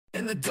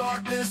In the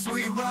darkness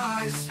we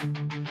rise,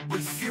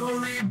 with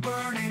fury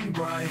burning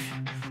bright.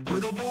 We're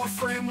the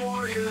Warframe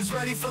Warriors,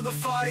 ready for the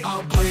fight.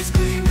 Our blades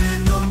gleam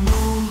in the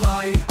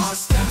moonlight, our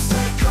steps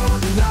echo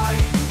the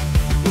night.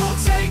 We'll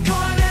take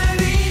on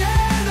any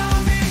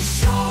enemy,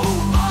 show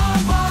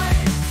our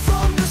might.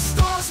 From the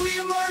stars we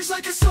emerge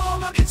like a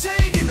storm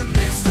contained in the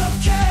midst of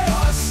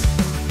chaos.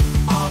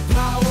 Our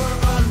power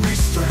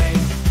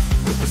unrestrained,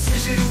 with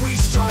precision we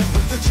strike,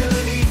 with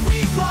agility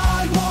we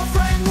glide.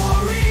 Warframe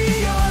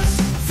Warriors,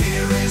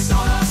 fear is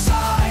on our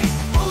side.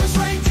 Bullets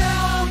rain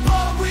down,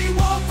 but we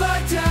won't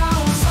back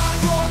down.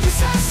 Cyborg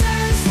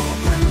assassins, we'll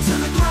bring them to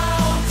the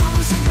ground. Through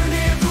a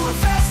synchroneer, through a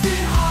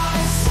vested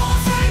highs.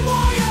 Warframe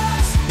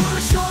Warriors, we'll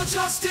ensure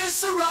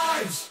justice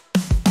arrives.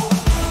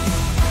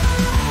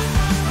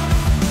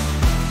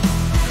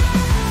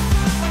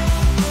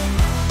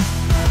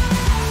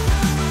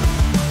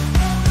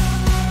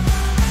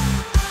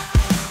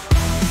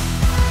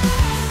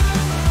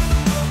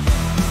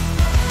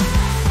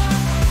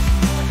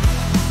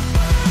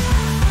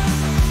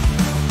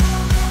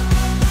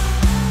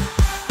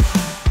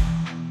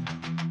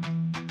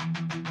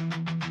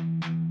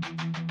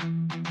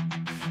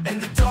 In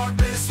the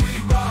darkness we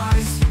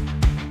rise,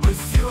 with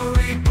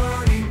fury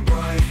burning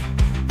bright.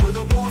 We're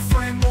the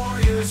Warframe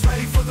Warriors,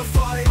 ready for the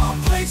fight. Our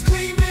blades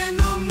gleam in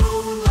the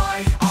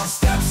moonlight, our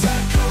steps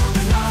echo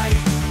the night.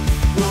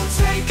 We'll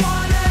take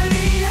on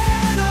any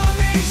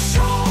enemy,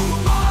 show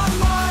our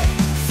might.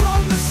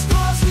 From the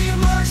stars we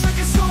emerge like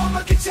a storm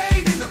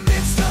contained in the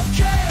midst of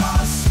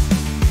chaos.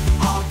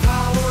 Our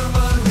power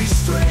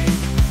unrestrained,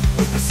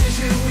 with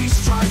precision we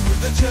strike,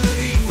 with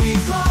agility we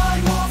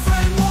glide.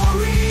 Warframe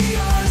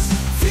Warriors,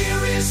 fear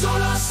is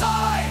on our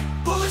side.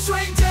 Bullets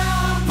rain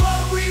down,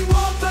 but we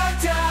won't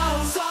back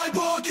down.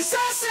 Cyborg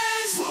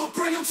assassins, we'll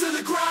bring them to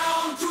the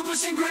ground. Through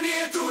pushing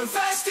grenade, through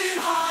infested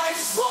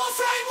hives.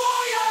 Warframe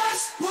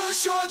Warriors, we'll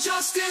ensure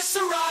justice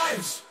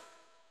arrives.